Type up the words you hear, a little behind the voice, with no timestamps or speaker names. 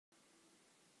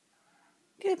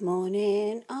Good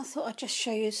morning. I thought I'd just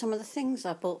show you some of the things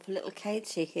I bought for little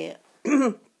Katie here.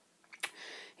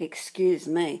 Excuse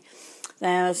me.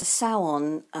 There's a sale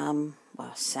on,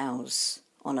 sales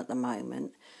on at the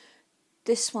moment.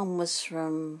 This one was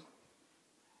from,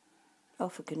 oh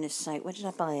for goodness sake, where did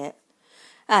I buy it?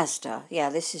 Asda. Yeah,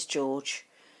 this is George,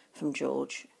 from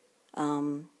George.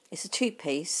 It's a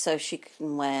two-piece, so she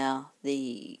can wear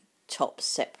the top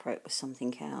separate with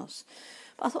something else.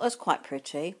 But I thought it was quite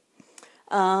pretty.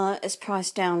 It's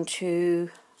priced down to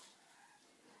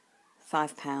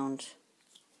 £5.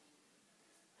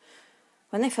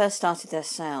 When they first started their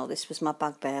sale, this was my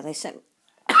bugbear. They sent,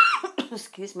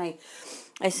 excuse me,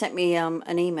 they sent me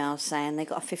an email saying they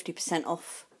got a 50%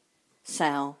 off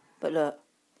sale. But look,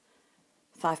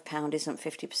 £5 isn't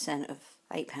 50% of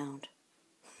 £8.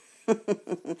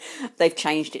 They've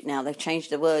changed it now. They've changed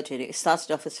the wording. It started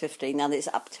off as 50. Now that it's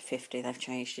up to 50, they've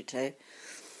changed it to.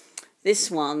 This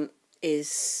one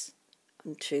is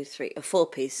a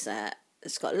four-piece set.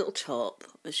 It's got a little top.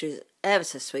 She's ever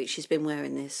so sweet. She's been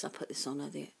wearing this. I put this on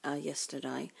her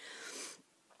yesterday.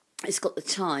 It's got the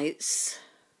tights,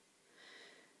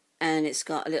 and it's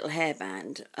got a little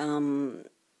hairband.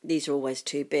 These are always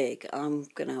too big. I'm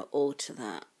gonna alter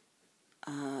that.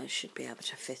 Should be able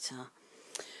to fit her.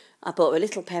 I bought her a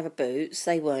little pair of boots.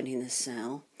 They weren't in the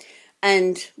sale.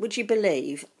 And would you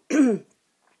believe, I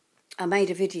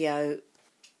made a video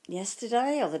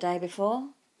yesterday or the day before,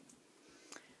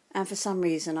 and for some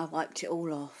reason I wiped it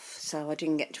all off, so I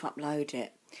didn't get to upload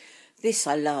it. This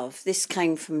I love. This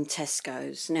came from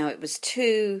Tesco's. Now it was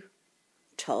two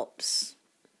tops,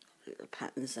 little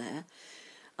patterns there.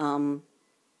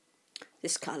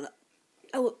 This colour.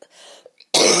 Oh,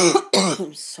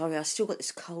 I'm sorry, I still got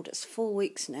this cold. It's 4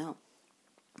 weeks now.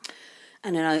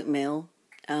 And an oatmeal.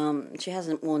 She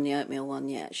hasn't worn the oatmeal one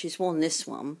yet. She's worn this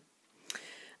one.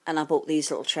 And I bought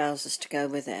these little trousers to go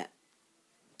with it.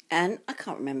 And I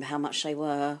can't remember how much they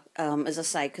were, as I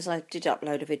say, because I did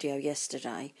upload a video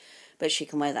yesterday. But she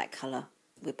can wear that colour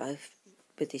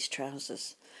with these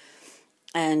trousers.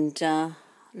 And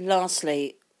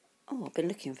lastly, I've been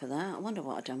looking for that. I wonder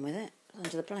what I've done with it.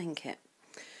 Under the blanket.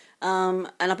 And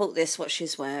I bought this, what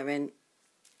she's wearing.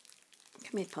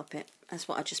 Come here, Poppet. That's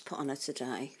what I just put on her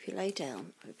today. If you lay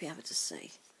down, you'll be able to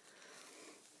see.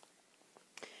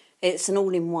 It's an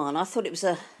all-in-one. I thought it was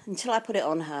until I put it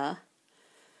on her,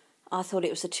 I thought it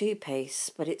was a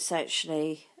two-piece, but it's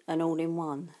actually an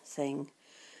all-in-one thing.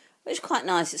 Which is quite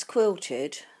nice. It's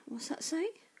quilted. What's that say?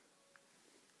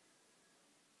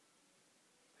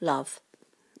 Love.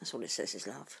 That's all it says is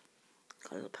love.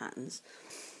 Got little patterns.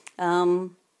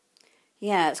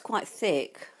 Yeah, it's quite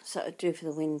thick, so it'd do for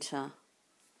the winter.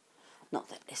 Not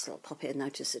that this little Poppet would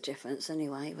notice the difference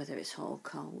anyway, whether it's hot or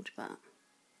cold, but...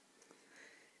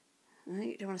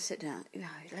 You don't want to sit down.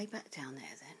 Lay back down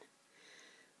there then.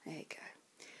 There you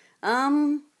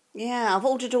go. Yeah, I've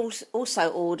also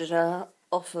ordered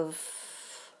off of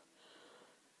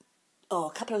a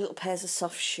couple of little pairs of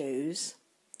soft shoes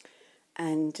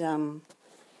and a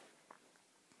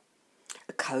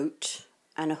coat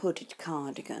and a hooded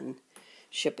cardigan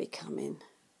should be coming.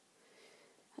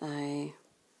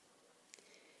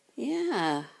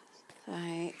 Yeah.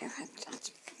 I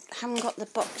haven't got the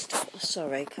box top.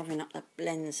 Sorry, covering up the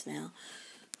lens now.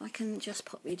 I can just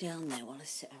pop you down there while I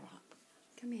sit her up.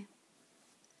 Come here.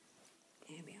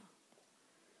 Here we are.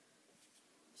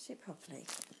 Sit properly.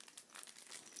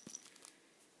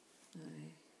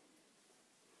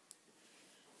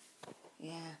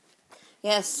 Yeah.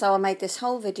 Yes, so I made this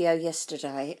whole video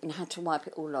yesterday and had to wipe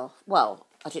it all off. Well,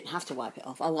 I didn't have to wipe it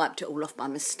off. I wiped it all off by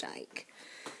mistake.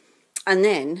 And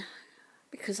then,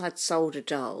 because I'd sold a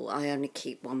doll, I only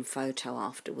keep one photo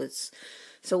afterwards.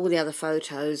 So all the other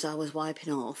photos I was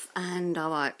wiping off, and I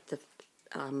wiped the...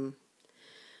 and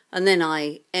then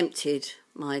I emptied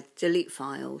my delete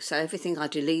file. So everything I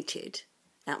deleted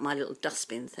out my little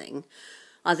dustbin thing,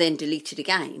 I then deleted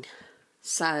again.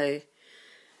 So,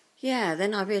 yeah,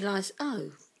 then I realised,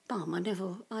 oh, bum, I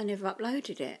never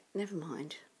uploaded it. Never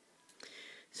mind.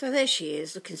 So there she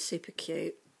is, looking super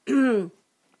cute.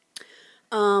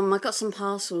 I got some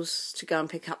parcels to go and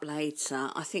pick up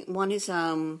later. I think one is,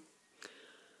 I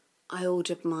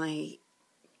ordered my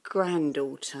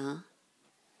granddaughter.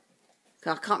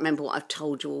 I can't remember what I've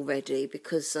told you already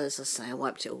because, as I say, I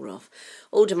wiped it all off.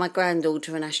 Ordered my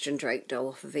granddaughter an Ashton Drake doll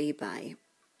off of eBay.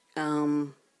 I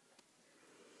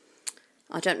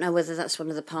don't know whether that's one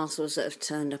of the parcels that have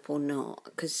turned up or not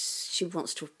because she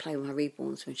wants to play with my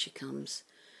Reborns when she comes.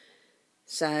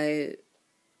 So...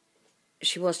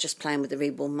 she was just playing with the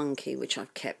Reborn monkey, which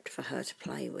I've kept for her to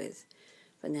play with.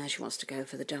 But now she wants to go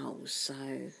for the dolls,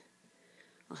 so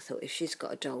I thought if she's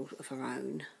got a doll of her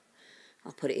own,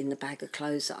 I'll put it in the bag of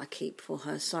clothes that I keep for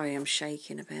her. Sorry, I'm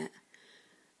shaking a bit.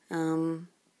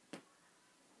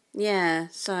 Yeah,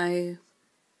 so...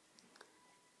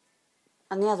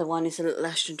 And the other one is a little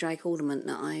Ashton Drake ornament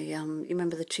that you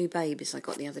remember the 2 babies I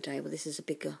got the other day? Well, this is a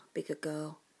bigger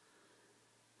girl.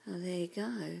 Oh, there you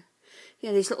go.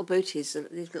 Yeah, these little boots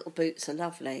are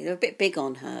lovely. They're a bit big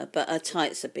on her, but her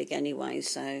tights are big anyway,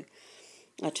 so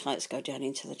her tights go down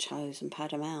into the toes and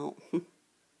pad them out.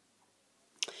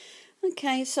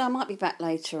 Okay, so I might be back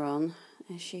later on.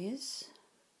 There she is.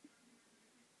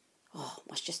 Oh,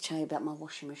 I must just tell you about my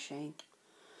washing machine.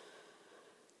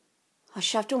 I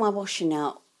shoved all my washing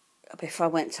out before I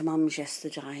went to Mum's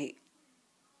yesterday.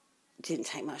 Didn't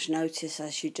take much notice,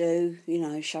 as you do, you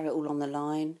know, shove it all on the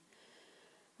line.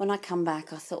 When I come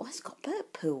back, I thought, it's got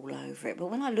bird poo all over it. But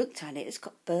when I looked at it, it's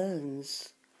got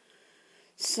burns.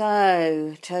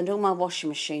 So, turned all my washing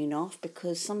machine off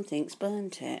because something's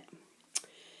burnt it.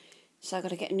 So I've got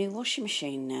to get a new washing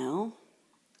machine now.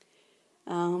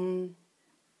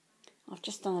 I've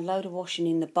just done a load of washing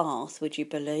in the bath, would you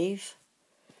believe?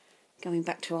 Going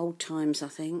back to old times, I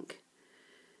think.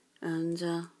 And,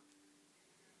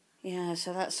 yeah,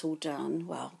 so that's all done.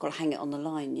 Well, I've got to hang it on the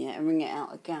line yet and wring it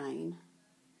out again.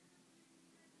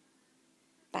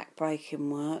 Back-breaking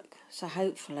work. So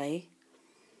hopefully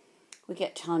we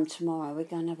get time tomorrow. We're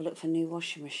going to have a look for new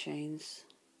washing machines.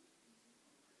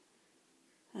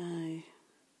 Oh,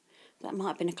 that might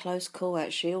have been a close call,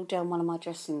 actually. All down one of my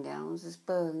dressing gowns. There's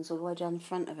burns all the way down the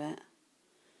front of it.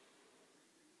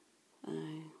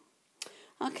 Oh.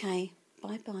 Okay,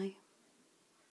 bye-bye.